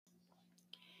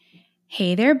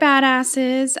Hey there,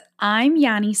 badasses. I'm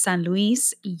Yanni San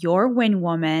Luis, your win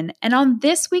woman. And on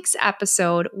this week's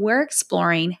episode, we're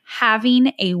exploring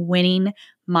having a winning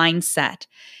mindset.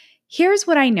 Here's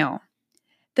what I know: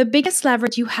 the biggest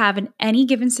leverage you have in any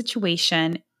given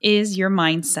situation is your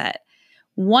mindset.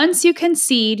 Once you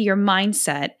concede your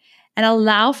mindset and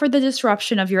allow for the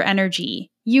disruption of your energy,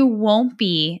 you won't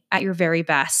be at your very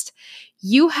best.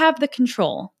 You have the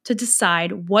control to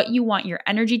decide what you want your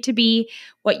energy to be,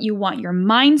 what you want your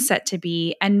mindset to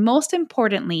be, and most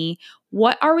importantly,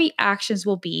 what our reactions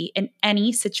will be in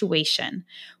any situation.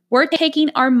 We're taking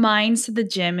our minds to the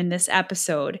gym in this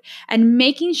episode and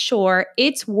making sure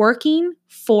it's working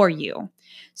for you.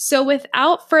 So,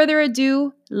 without further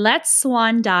ado, let's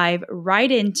swan dive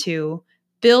right into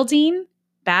building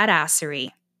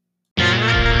badassery.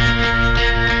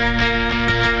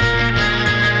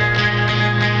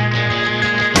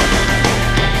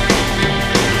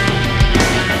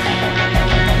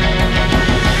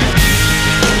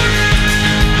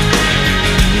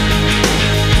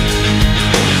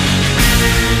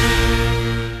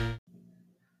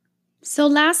 So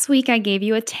last week I gave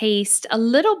you a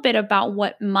little bit about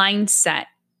what mindset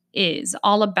is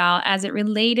all about as it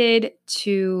related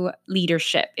to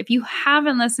leadership. If you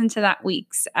haven't listened to that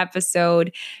week's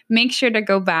episode, make sure to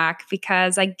go back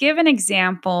because I give an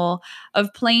example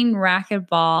of playing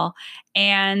racquetball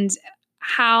and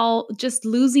how just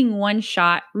losing one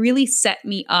shot really set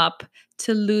me up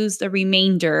to lose the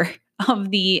remainder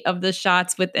of the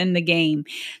shots within the game.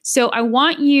 So I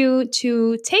want you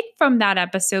to take from that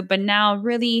episode, but now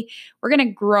really we're going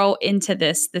to grow into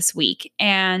this week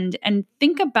and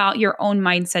think about your own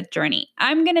mindset journey.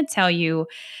 I'm going to tell you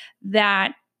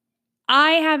that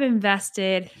I have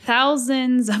invested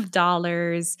thousands of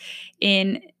dollars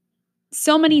in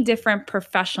so many different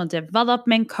professional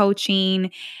development coaching,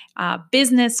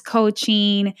 business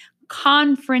coaching,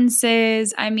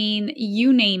 conferences. I mean,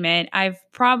 you name it, I've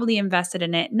probably invested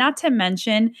in it. Not to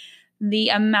mention the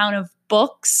amount of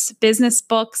books, business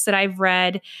books that I've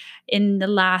read in the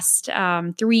last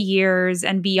 3 years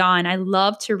and beyond. I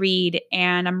love to read,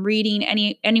 and I'm reading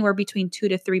anywhere between 2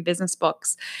 to 3 business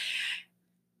books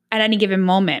at any given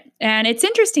moment. And it's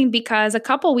interesting because a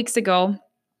couple weeks ago,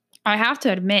 I have to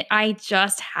admit, I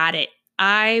just had it.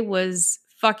 I was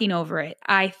fucking over it.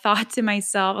 I thought to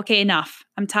myself, okay, enough.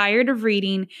 I'm tired of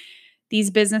reading these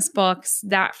business books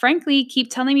that frankly keep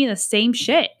telling me the same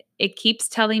shit. It keeps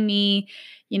telling me,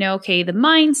 okay, the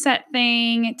mindset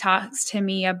thing. It talks to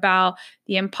me about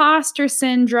the imposter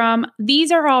syndrome.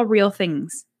 These are all real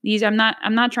things. I'm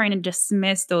not trying to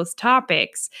dismiss those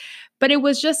topics, but it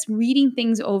was just reading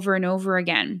things over and over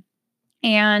again.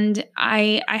 And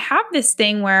I have this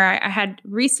thing where I had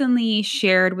recently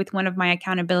shared with one of my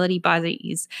accountability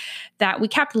buddies that we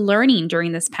kept learning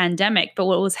during this pandemic. But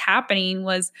what was happening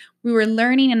was we were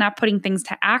learning and not putting things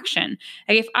to action.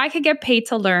 Like if I could get paid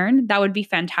to learn, that would be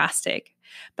fantastic.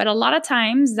 But a lot of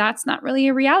times that's not really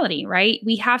a reality, right?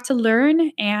 We have to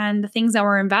learn, and the things that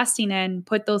we're investing in,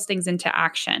 put those things into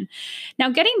action. Now,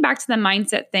 getting back to the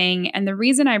mindset thing, and the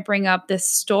reason I bring up this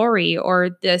story or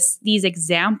these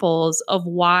examples of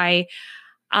why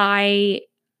I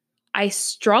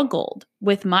struggled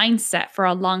with mindset for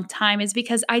a long time is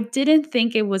because I didn't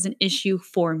think it was an issue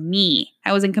for me.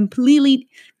 I was in complete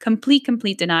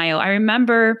denial. I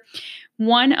remember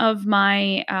one of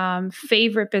my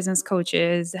favorite business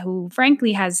coaches who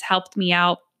frankly has helped me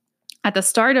out at the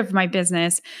start of my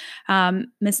business,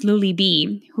 Miss Luli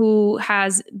B, who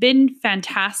has been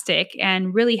fantastic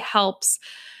and really helps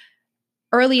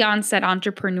early onset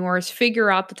entrepreneurs figure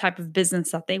out the type of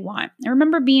business that they want. I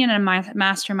remember being in a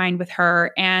mastermind with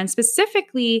her, and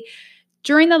specifically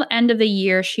during the end of the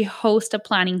year, she hosts a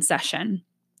planning session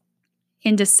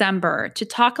in December to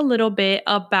talk a little bit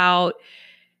about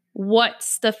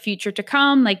what's the future to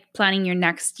come, like planning your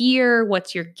next year,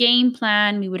 what's your game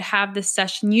plan. We would have this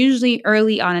session usually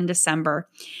early on in December.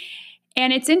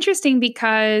 And it's interesting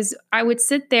because I would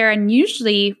sit there, and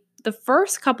usually the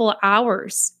first couple of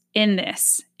hours in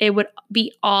this, it would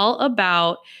be all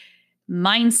about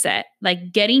mindset,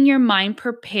 like getting your mind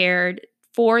prepared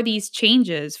for these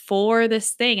changes, for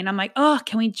this thing. And I'm like, oh,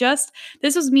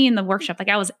 this was me in the workshop. Like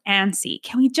I was antsy.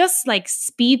 Can we just like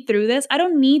speed through this? I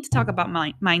don't need to talk about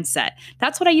mindset.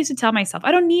 That's what I used to tell myself.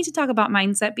 I don't need to talk about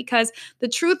mindset because the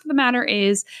truth of the matter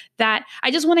is that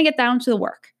I just want to get down to the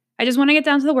work. I just want to get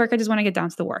down to the work. I just want to get down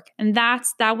to the work. And that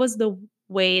was the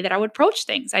way that I would approach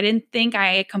things. I didn't think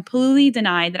I completely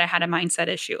denied that I had a mindset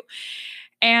issue.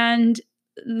 And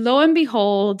lo and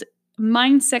behold,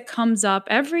 mindset comes up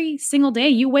every single day.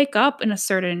 You wake up in a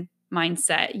certain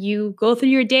mindset. You go through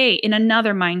your day in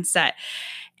another mindset.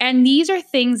 And these are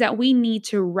things that we need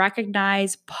to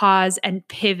recognize, pause, and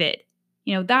pivot.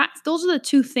 Those are the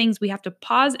two things we have to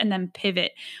pause and then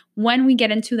pivot when we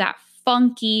get into that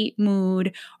funky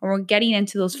mood or we're getting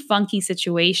into those funky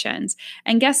situations.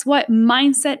 And guess what?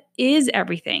 Mindset is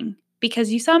everything,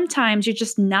 because sometimes you're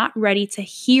just not ready to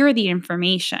hear the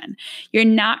information. You're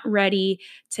not ready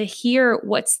to hear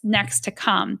what's next to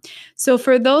come. So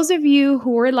for those of you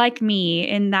who are like me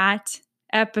in that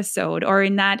episode or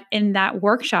in that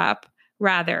workshop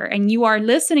rather, and you are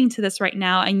listening to this right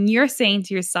now and you're saying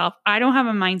to yourself, I don't have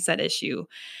a mindset issue.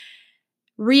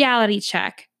 Reality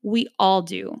check. We all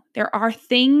do. There are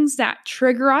things that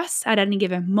trigger us at any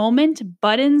given moment,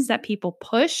 buttons that people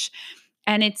push,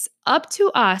 and it's up to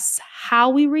us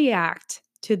how we react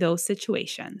to those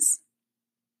situations.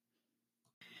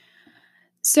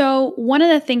 So, one of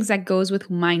the things that goes with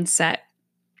mindset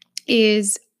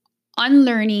is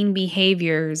unlearning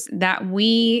behaviors that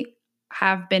we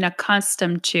have been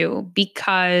accustomed to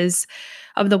because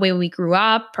of the way we grew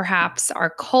up, perhaps our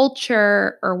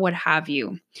culture, or what have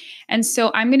you. And so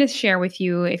I'm going to share with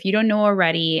you, if you don't know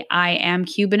already, I am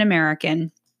Cuban American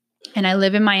and I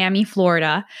live in Miami,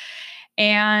 Florida.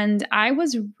 And I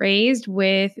was raised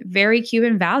with very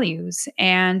Cuban values.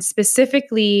 And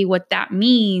specifically, what that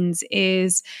means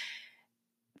is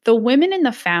the women in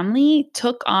the family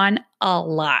took on a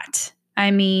lot.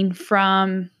 I mean,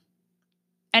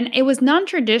 and it was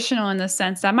non-traditional in the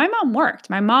sense that my mom worked.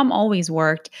 My mom always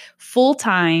worked full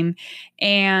time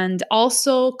and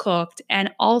also cooked and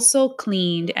also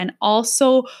cleaned and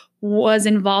also was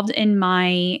involved in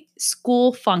my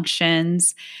school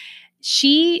functions.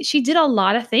 She did a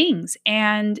lot of things,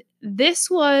 and this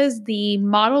was the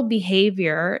model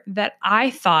behavior that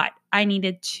I thought I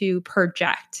needed to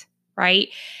project, right?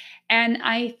 And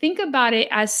I think about it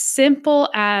as simple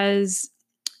as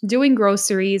doing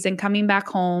groceries and coming back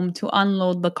home to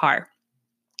unload the car.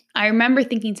 I remember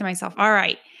thinking to myself, all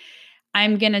right,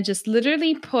 I'm going to just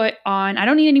literally put on, I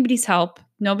don't need anybody's help.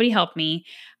 Nobody helped me.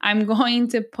 I'm going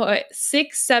to put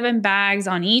 6, 7 bags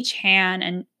on each hand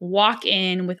and walk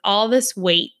in with all this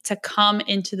weight to come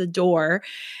into the door.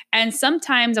 And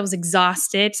sometimes I was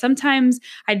exhausted. Sometimes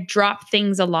I'd drop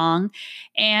things along,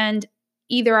 and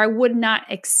either I would not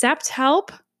accept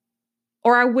help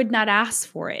or I would not ask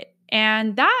for it.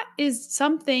 And that is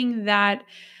something that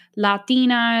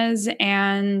Latinas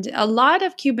and a lot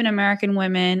of Cuban American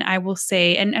women, I will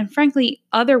say, and frankly,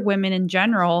 other women in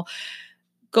general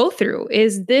go through,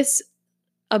 is this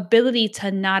ability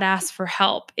to not ask for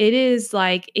help. It is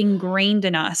like ingrained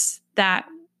in us that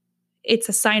it's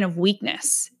a sign of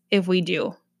weakness if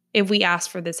we ask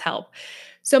for this help.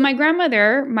 So my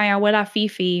grandmother, my abuela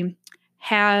Fifi,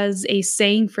 has a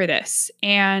saying for this,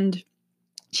 and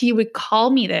she would call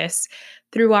me this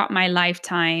throughout my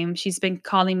lifetime. She's been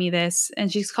calling me this,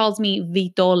 and she calls me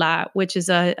Vitola, which is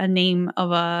a name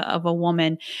of a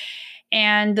woman.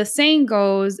 And the saying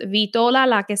goes, Vitola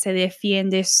la que se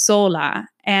defiende sola.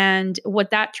 And what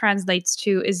that translates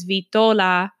to is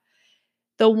Vitola,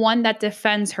 the one that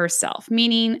defends herself,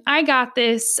 meaning I got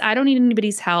this, I don't need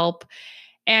anybody's help.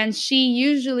 And she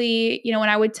usually, when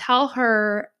I would tell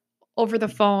her over the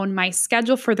phone my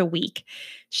schedule for the week,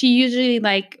 she usually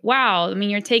like, wow, I mean,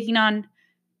 you're taking on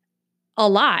a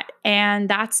lot. And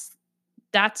that's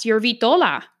your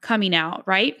Vitola coming out,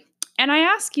 right? And I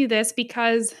ask you this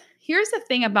because here's the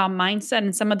thing about mindset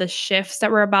and some of the shifts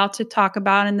that we're about to talk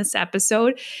about in this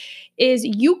episode is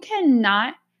you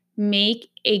cannot make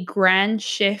a grand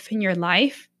shift in your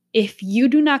life if you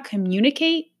do not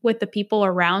communicate with the people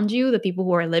around you, the people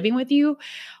who are living with you,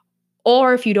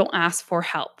 or if you don't ask for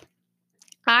help.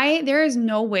 There is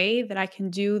no way that I can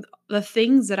do the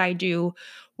things that I do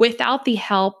without the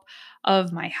help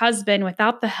of my husband,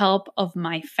 without the help of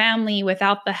my family,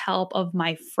 without the help of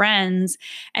my friends,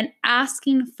 and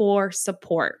asking for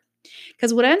support.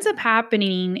 Because what ends up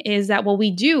happening is that what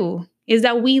we do is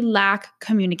that we lack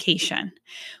communication.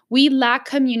 We lack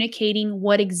communicating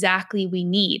what exactly we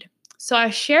need. So I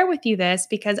share with you this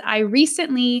because I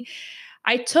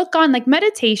took on, like,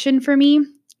 meditation for me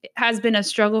has been a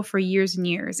struggle for years and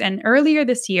years. And earlier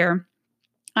this year,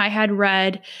 I had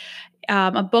read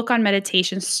a book on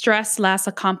meditation, Stress Less,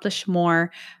 Accomplish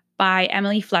More, by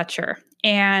Emily Fletcher.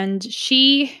 And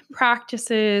she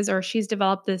practices, or she's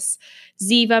developed this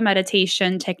Ziva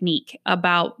meditation technique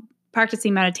about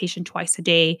practicing meditation twice a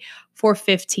day for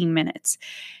 15 minutes.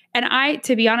 And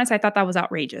to be honest, I thought that was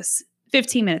outrageous.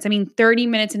 15 minutes. I mean, 30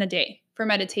 minutes in a day for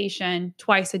meditation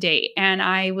twice a day. And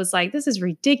I was like, this is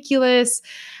ridiculous.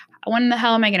 When the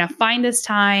hell am I going to find this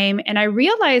time? And I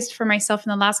realized for myself in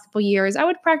the last couple of years, I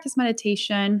would practice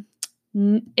meditation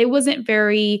it wasn't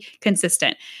very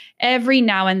consistent. Every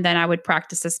now and then I would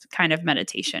practice this kind of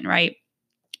meditation, right?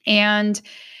 And,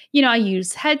 I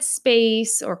use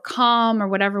Headspace or Calm or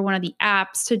whatever one of the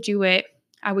apps to do it.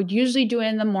 I would usually do it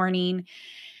in the morning.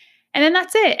 And then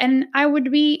that's it. And it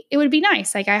would be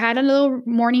nice. Like I had a little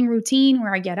morning routine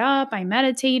where I get up, I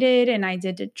meditated, and I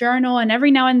did a journal. And every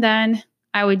now and then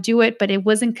I would do it, but it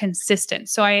wasn't consistent.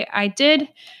 So I did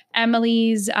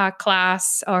Emily's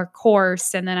class or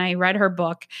course, and then I read her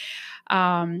book.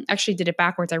 Actually did it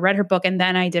backwards. I read her book and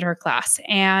then I did her class.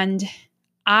 And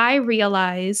I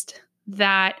realized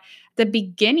that the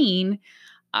beginning,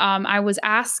 I was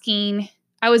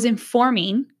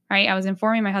informing, right? I was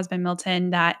informing my husband, Milton,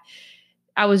 that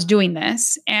I was doing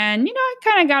this. And, I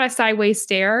kind of got a sideways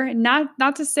stare.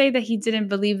 Not to say that he didn't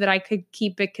believe that I could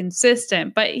keep it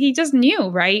consistent, but he just knew,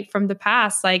 right, from the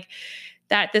past, like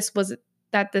that this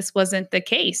wasn't the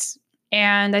case.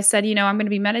 And I said, I'm going to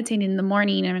be meditating in the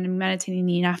morning. I'm going to be meditating in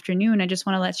the afternoon. I just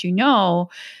want to let you know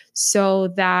so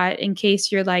that in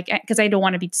case you're like, because I don't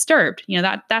want to be disturbed,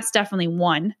 that's definitely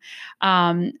one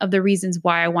of the reasons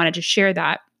why I wanted to share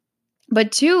that.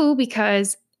 But two,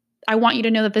 because I want you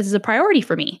to know that this is a priority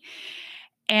for me.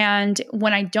 And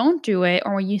when I don't do it,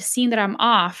 or when you see that I'm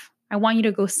off, I want you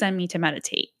to go send me to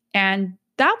meditate. And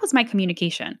that was my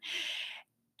communication.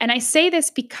 And I say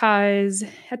this because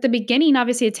at the beginning,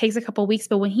 obviously it takes a couple of weeks,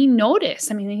 but when he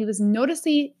noticed, he was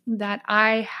noticing that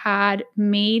I had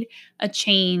made a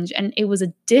change and it was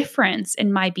a difference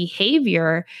in my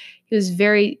behavior. He was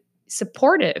very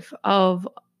supportive of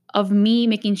me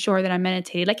making sure that I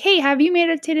meditated. Like, hey, have you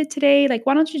meditated today? Like,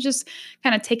 why don't you just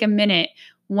kind of take a minute,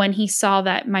 when he saw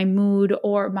that my mood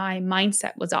or my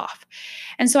mindset was off.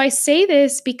 And so I say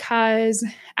this because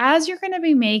as you're going to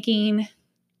be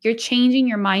you're changing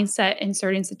your mindset in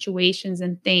certain situations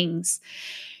and things,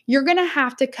 you're going to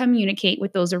have to communicate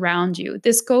with those around you.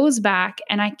 This goes back,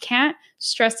 and I can't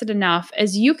stress it enough.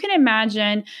 As you can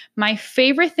imagine, my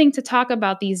favorite thing to talk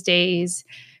about these days,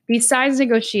 besides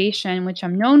negotiation, which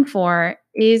I'm known for,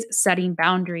 is setting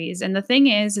boundaries. And the thing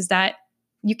is that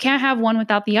you can't have one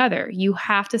without the other. You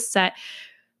have to set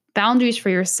boundaries for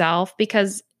yourself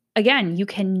because, again, you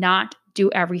cannot do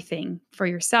everything for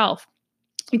yourself.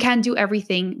 You can't do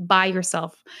everything by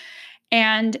yourself.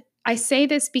 And I say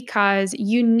this because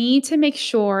you need to make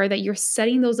sure that you're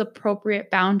setting those appropriate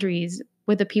boundaries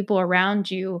with the people around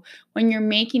you when you're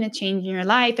making a change in your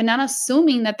life, and not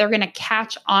assuming that they're going to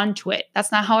catch on to it.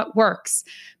 That's not how it works.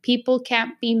 People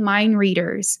can't be mind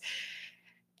readers.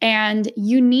 And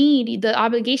the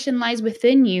obligation lies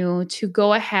within you to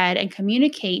go ahead and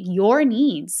communicate your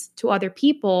needs to other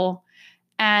people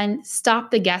and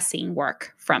stop the guessing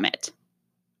work from it.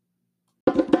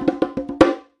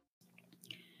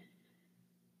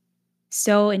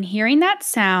 So, in hearing that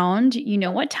sound, you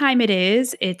know what time it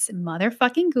is. It's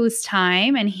motherfucking goose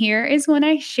time. And here is when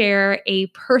I share a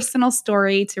personal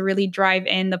story to really drive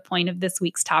in the point of this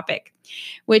week's topic,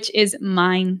 which is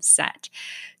mindset.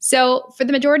 So, for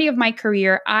the majority of my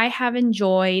career, I have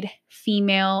enjoyed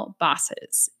female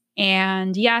bosses.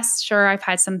 And yes, sure, I've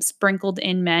had some sprinkled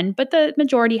in men, but the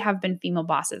majority have been female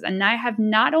bosses. And I have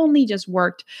not only just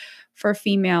worked for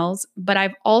females, but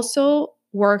I've also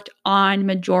worked on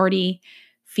majority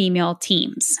female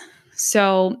teams.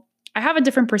 So I have a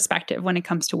different perspective when it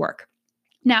comes to work.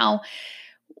 Now,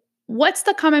 what's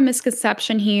the common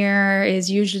misconception here is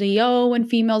usually, when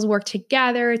females work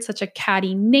together, it's such a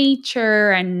catty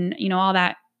nature and, all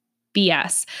that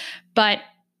BS. But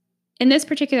in this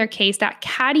particular case, that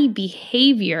catty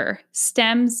behavior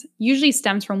usually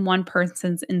stems from one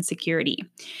person's insecurity.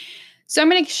 So I'm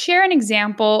going to share an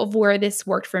example of where this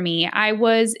worked for me. I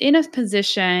was in a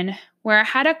position where I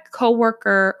had a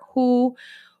coworker who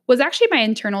was actually my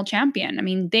internal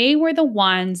champion. They were the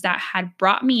ones that had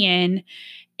brought me in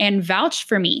and vouched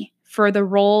for me for the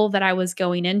role that I was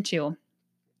going into.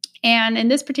 And in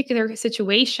this particular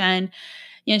situation,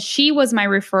 she was my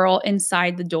referral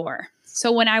inside the door.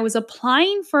 So when I was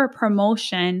applying for a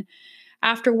promotion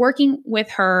after working with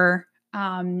her,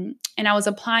 and I was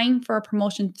applying for a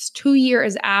promotion 2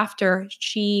 years after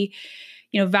she,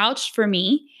 vouched for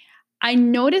me, I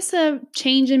noticed a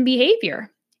change in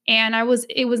behavior. And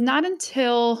it was not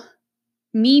until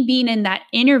me being in that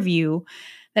interview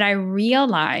that I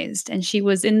realized, and she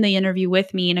was in the interview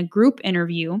with me in a group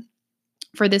interview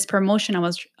for this promotion I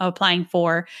was applying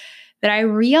for, that I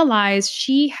realized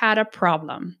she had a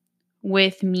problem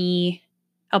with me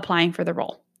applying for the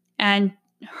role. And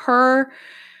her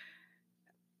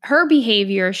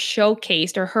behavior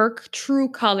showcased, or her true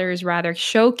colors rather,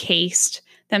 showcased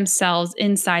themselves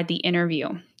inside the interview.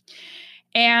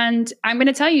 And I'm going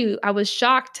to tell you, I was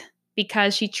shocked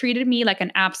because she treated me like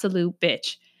an absolute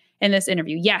bitch in this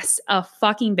interview. Yes, a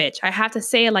fucking bitch. I have to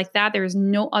say it like that. There is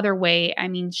no other way. I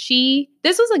mean,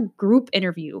 this was a group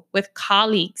interview with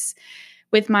colleagues,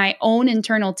 with my own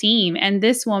internal team. And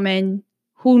this woman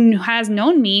who has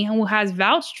known me, who has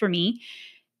vouched for me,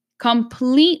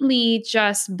 completely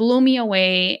just blew me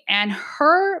away. And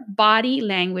her body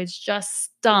language just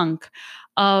stunk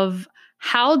of,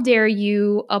 how dare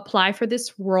you apply for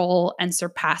this role and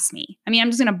surpass me? I mean, I'm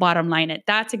just going to bottom line it.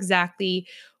 That's exactly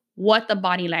what the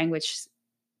body language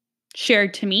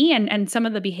shared to me, and some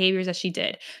of the behaviors that she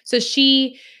did. So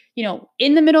she,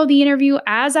 in the middle of the interview,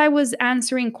 as I was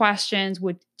answering questions,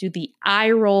 would do the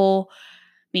eye roll,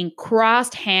 being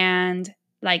crossed hand.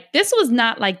 Like, this was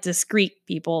not like discreet,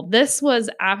 people. This was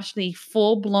actually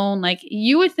full blown. Like,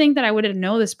 you would think that I would have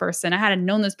known this person. I had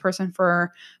known this person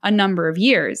for a number of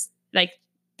years. Like,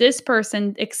 this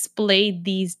person explained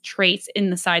these traits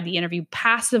inside the interview,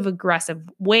 passive aggressive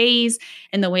ways,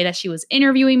 in the way that she was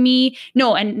interviewing me.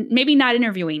 No, and maybe not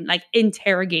interviewing, like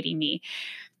interrogating me.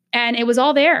 And it was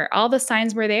all there. All the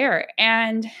signs were there.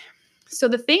 And so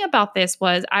the thing about this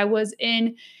was, I was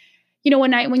in,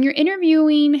 when you're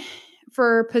interviewing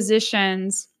for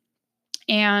positions,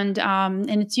 and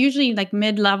it's usually like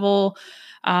mid-level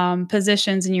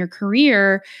positions in your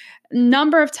career,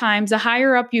 number of times, the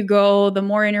higher up you go, the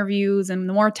more interviews and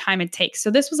the more time it takes.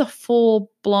 So this was a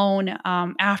full-blown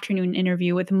afternoon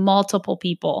interview with multiple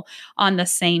people on the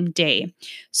same day.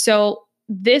 So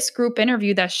this group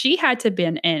interview that she had to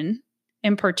been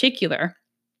in particular,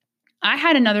 I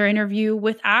had another interview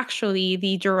with actually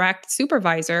the direct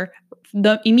supervisor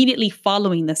immediately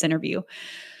following this interview.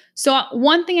 So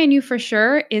one thing I knew for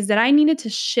sure is that I needed to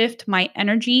shift my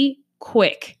energy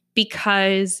quick,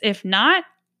 because if not,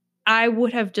 I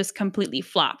would have just completely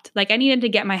flopped. Like, I needed to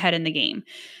get my head in the game.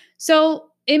 So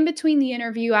in between the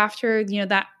interview, after,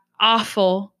 that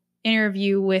awful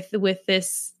interview with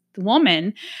this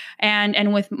woman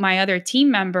and with my other team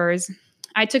members,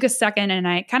 I took a second and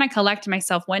I kind of collected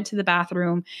myself, went to the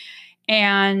bathroom.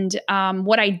 And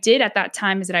what I did at that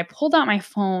time is that I pulled out my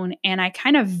phone and I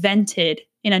kind of vented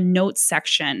in a notes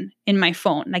section in my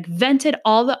phone, like vented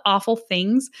all the awful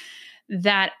things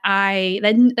that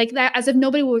like that, as if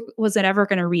nobody was ever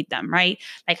going to read them, right?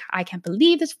 Like, I can't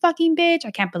believe this fucking bitch.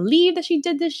 I can't believe that she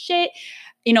did this shit.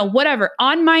 Whatever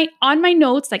on my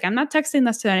notes. Like, I'm not texting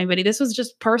this to anybody. This was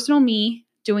just personal me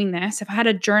doing this. If I had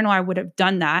a journal, I would have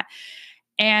done that.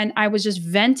 And I was just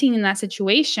venting in that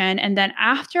situation. And then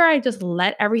after I just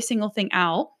let every single thing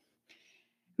out,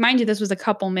 mind you, this was a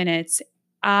couple minutes,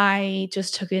 I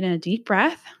just took in a deep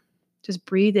breath, just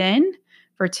breathe in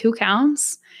for 2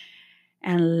 counts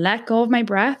and let go of my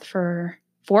breath for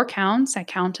 4 counts. I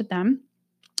counted them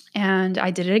and I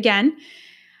did it again.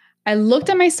 I looked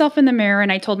at myself in the mirror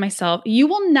and I told myself, you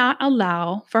will not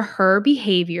allow for her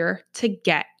behavior to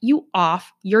get you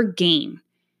off your game.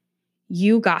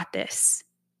 You got this.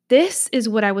 This is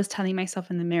what I was telling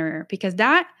myself in the mirror, because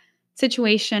that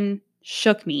situation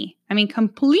shook me. I mean,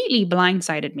 completely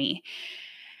blindsided me.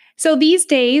 So these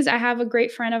days, I have a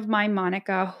great friend of mine,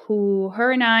 Monica,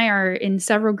 her and I are in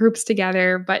several groups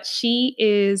together, but she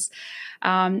is,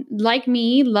 like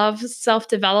me, loves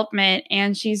self-development.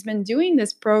 And she's been doing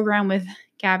this program with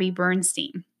Gabby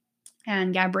Bernstein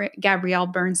and Gabrielle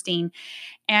Bernstein.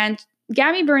 And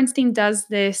Gabby Bernstein does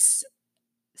this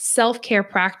self-care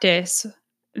practice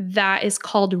that is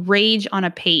called Rage on a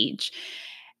Page,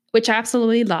 which I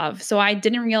absolutely love. So I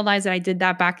didn't realize that I did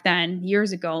that back then,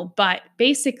 years ago. But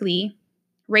basically,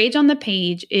 Rage on the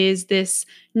Page is this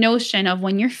notion of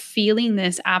when you're feeling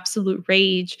this absolute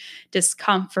rage,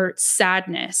 discomfort,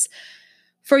 sadness,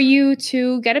 for you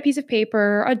to get a piece of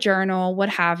paper, a journal, what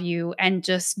have you, and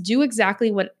just do exactly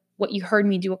what you heard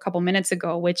me do a couple minutes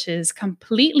ago, which is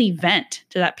completely vent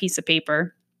to that piece of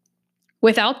paper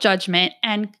without judgment,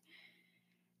 and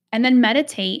then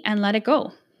meditate and let it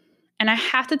go. And I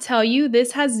have to tell you,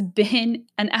 this has been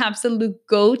an absolute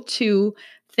go-to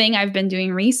thing I've been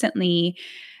doing recently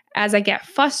as I get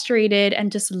frustrated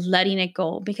and just letting it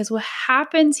go. Because what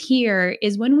happens here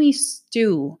is when we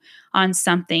stew on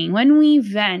something, when we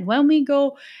vent, when we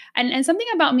go, and something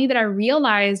about me that I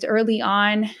realized early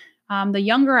on, the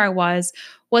younger I was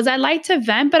I like to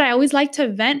vent, but I always like to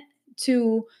vent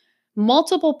to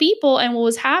multiple people. And what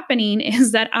was happening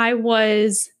is that I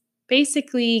was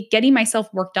basically getting myself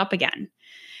worked up again.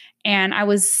 And I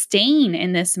was staying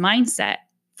in this mindset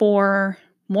for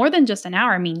more than just an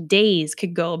hour. I mean, days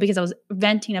could go, because I was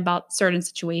venting about certain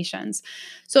situations.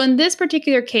 So in this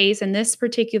particular case, in this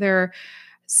particular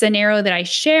scenario that I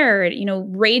shared,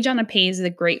 Rage on a Page is a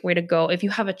great way to go. If you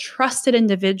have a trusted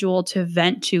individual to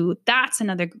vent to, that's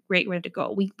another great way to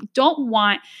go. We don't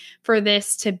want for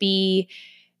this to be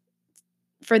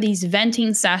for these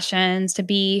venting sessions to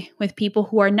be with people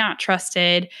who are not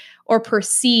trusted or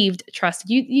perceived trusted.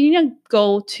 You need to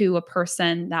go to a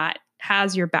person that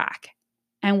has your back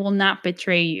and will not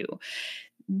betray you.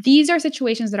 These are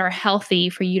situations that are healthy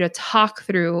for you to talk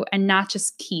through and not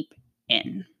just keep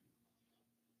in.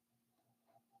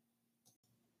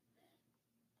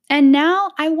 And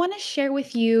now I want to share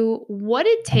with you what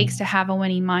it takes to have a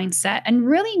winning mindset and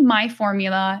really my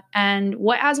formula and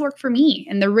what has worked for me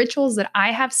and the rituals that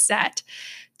I have set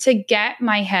to get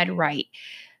my head right.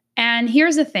 And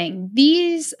here's the thing,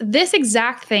 this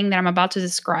exact thing that I'm about to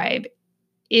describe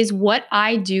is what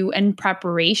I do in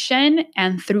preparation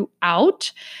and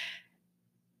throughout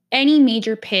any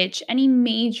major pitch, any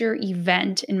major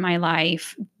event in my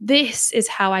life. This is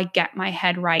how I get my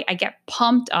head right. I get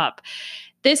pumped up.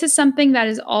 This is something that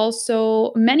is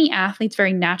also many athletes,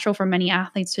 very natural for many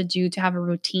athletes to do, to have a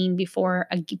routine before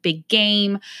a big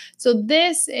game. So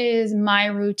this is my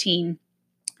routine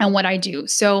and what I do.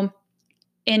 So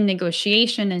in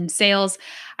negotiation and sales,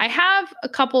 I have a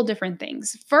couple different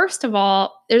things. First of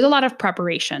all, there's a lot of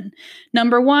preparation.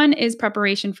 Number one is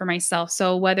preparation for myself.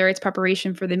 So whether it's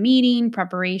preparation for the meeting,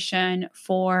 preparation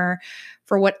for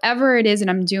whatever it is that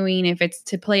I'm doing, if it's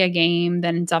to play a game,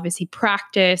 then it's obviously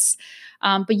practice.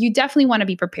 But you definitely want to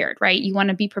be prepared, right? You want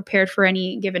to be prepared for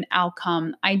any given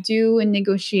outcome. I do in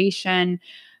negotiation.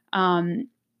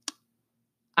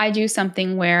 I do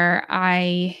something where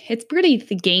it's really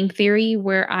the game theory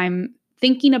where I'm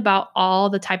thinking about all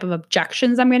the type of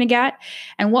objections I'm going to get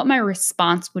and what my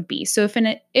response would be. So if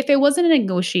it wasn't a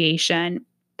negotiation,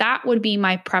 that would be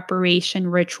my preparation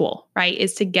ritual, right?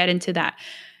 Is to get into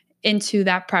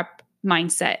that prep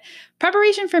mindset.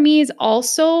 Preparation for me is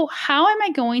also how am I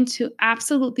going to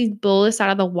absolutely blow this out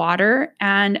of the water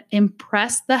and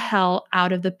impress the hell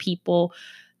out of the people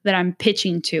that I'm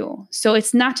pitching to. So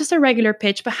it's not just a regular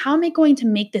pitch, but how am I going to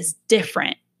make this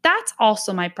different? That's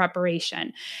also my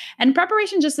preparation. And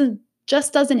preparation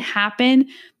just doesn't happen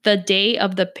the day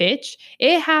of the pitch.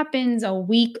 It happens a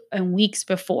week and weeks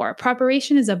before.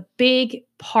 Preparation is a big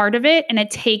part of it, and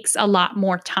it takes a lot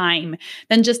more time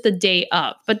than just the day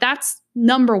of. But that's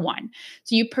number one.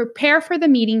 So you prepare for the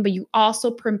meeting, but you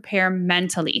also prepare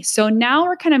mentally. So now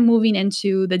we're kind of moving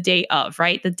into the day of,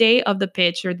 right? The day of the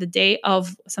pitch or the day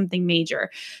of something major.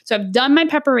 So I've done my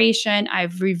preparation,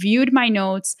 I've reviewed my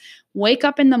notes, wake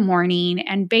up in the morning,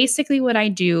 and basically what I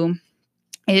do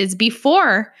is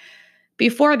before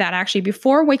that, actually,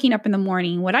 before waking up in the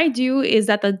morning, what I do is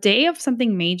that the day of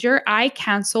something major, I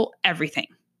cancel everything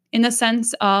in the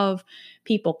sense of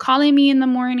people calling me in the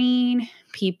morning,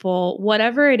 people,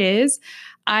 whatever it is,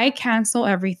 I cancel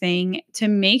everything to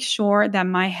make sure that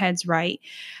my head's right.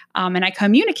 And I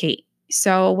communicate.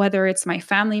 So whether it's my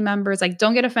family members, like,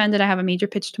 don't get offended, I have a major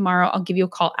pitch tomorrow, I'll give you a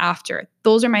call after.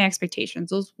 Those are my expectations.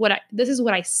 This is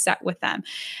what I set with them.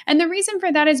 And the reason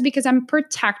for that is because I'm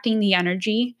protecting the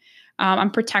energy.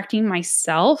 I'm protecting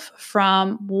myself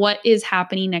from what is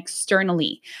happening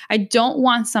externally. I don't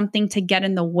want something to get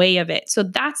in the way of it. So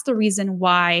that's the reason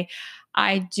why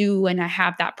I do and I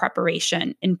have that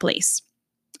preparation in place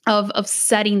of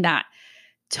setting that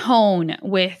tone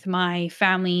with my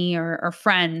family or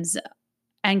friends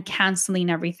and canceling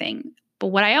everything. But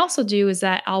what I also do is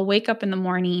that I'll wake up in the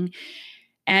morning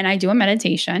and I do a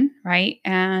meditation, right?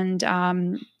 And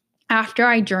after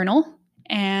I journal,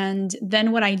 and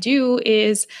then what I do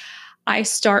is I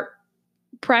start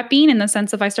prepping in the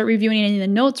sense of I start reviewing any of the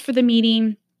notes for the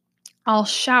meeting. I'll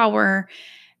shower.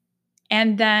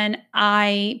 And then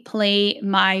I play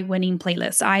my winning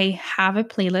playlist. I have a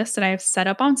playlist that I have set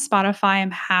up on Spotify.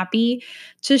 I'm happy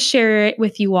to share it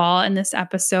with you all in this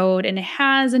episode. And it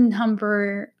has a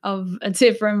number of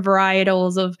different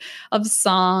varietals of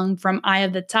song, from Eye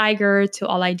of the Tiger to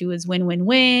All I Do Is Win, Win,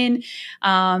 Win.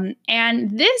 And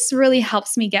this really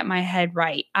helps me get my head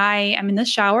right. I am in the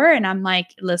shower and I'm like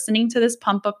listening to this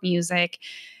pump up music.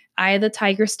 Eye of the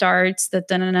Tiger starts, the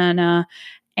da-na-na-na.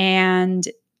 And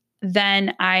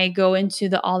then I go into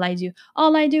the all I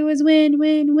do is win,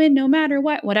 win, win, no matter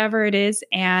what, whatever it is.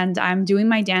 And I'm doing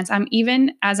my dance.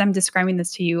 As I'm describing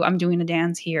this to you, I'm doing a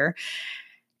dance here.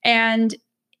 And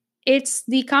it's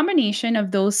the combination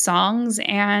of those songs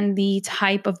and the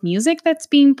type of music that's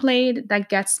being played that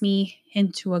gets me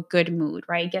into a good mood,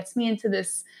 right? Gets me into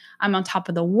this, I'm on top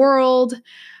of the world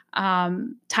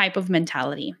type of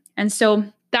mentality. And so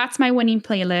that's my winning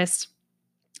playlist.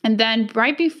 And then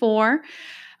right before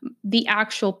the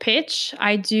actual pitch,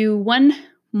 I do one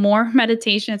more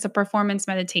meditation. It's a performance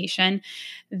meditation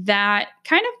that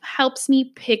kind of helps me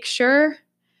picture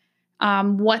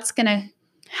what's going to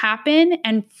happen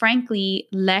and frankly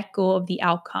let go of the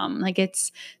outcome. Like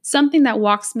it's something that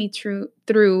walks me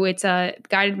through. It's a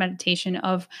guided meditation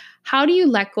of how do you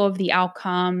let go of the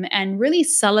outcome and really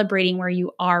celebrating where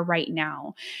you are right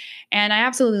now. And I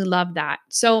absolutely love that.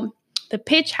 So the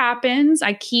pitch happens.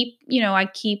 I keep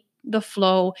the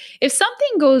flow. If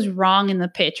something goes wrong in the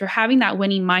pitch or having that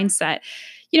winning mindset,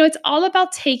 it's all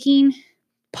about taking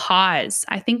pause.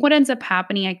 I think what ends up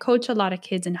happening, I coach a lot of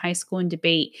kids in high school in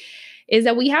debate, is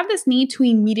that we have this need to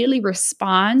immediately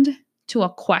respond to a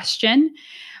question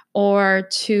or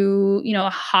to, a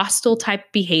hostile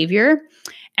type behavior.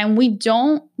 And we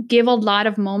don't give a lot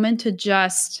of moment to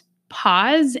just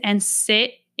pause and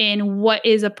sit in what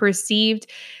is a perceived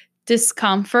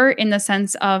discomfort in the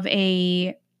sense of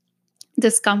a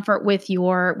discomfort with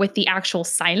the actual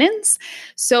silence.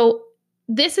 So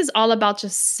this is all about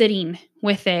just sitting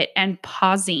with it and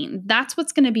pausing. That's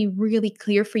what's going to be really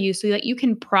clear for you so that you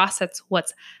can process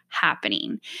what's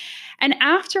happening. And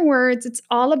afterwards, it's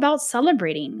all about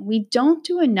celebrating. We don't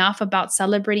do enough about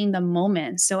celebrating the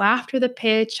moment. So after the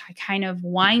pitch, I kind of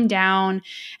wind down.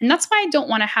 And that's why I don't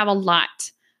want to have a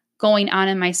lot going on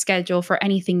in my schedule for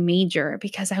anything major,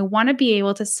 because I want to be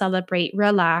able to celebrate,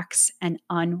 relax, and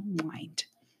unwind.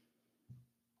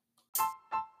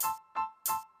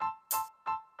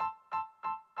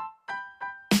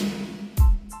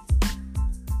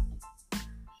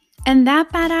 And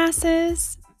that,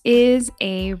 badasses, is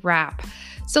a wrap.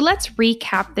 So let's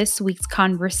recap this week's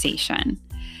conversation.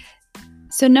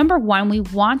 So number one, we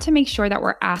want to make sure that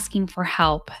we're asking for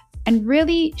help and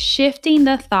really shifting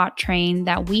the thought train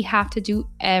that we have to do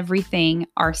everything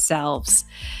ourselves.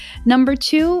 Number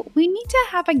two, we need to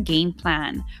have a game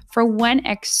plan for when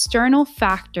external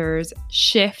factors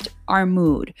shift our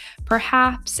mood.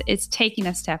 Perhaps it's taking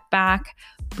a step back,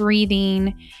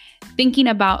 breathing, thinking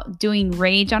about doing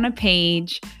rage on a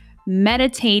page,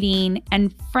 meditating,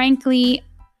 and frankly,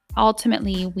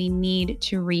 ultimately, we need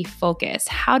to refocus.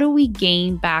 How do we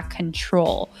gain back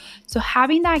control? So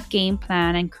having that game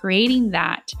plan and creating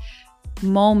that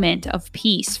moment of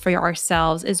peace for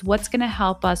ourselves is what's going to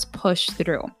help us push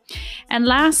through. And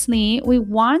lastly, we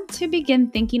want to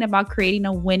begin thinking about creating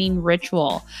a winning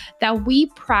ritual that we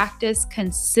practice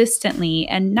consistently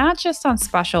and not just on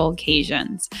special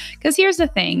occasions. Because here's the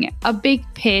thing, a big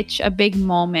pitch, a big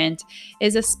moment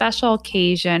is a special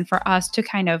occasion for us to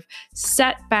kind of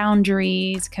set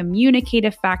boundaries, communicate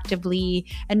effectively,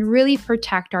 and really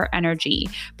protect our energy.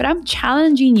 But I'm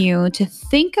challenging you to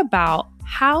think about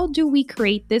how do we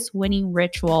create this winning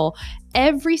ritual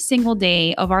every single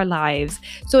day of our lives?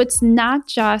 So it's not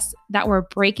just that we're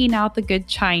breaking out the good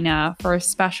china for a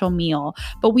special meal,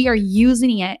 but we are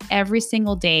using it every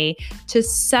single day to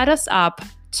set us up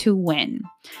to win.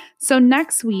 So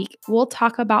next week, we'll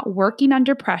talk about working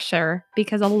under pressure,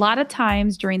 because a lot of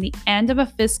times during the end of a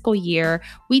fiscal year,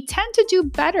 we tend to do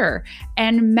better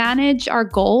and manage our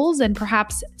goals and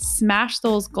perhaps smash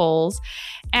those goals.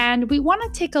 And we want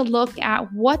to take a look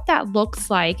at what that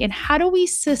looks like and how do we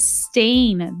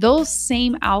sustain those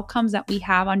same outcomes that we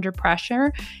have under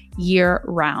pressure year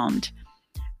round.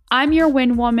 I'm your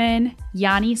win woman,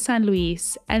 Yani San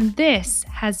Luis, and this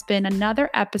has been another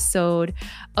episode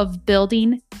of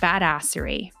Building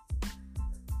Badassery.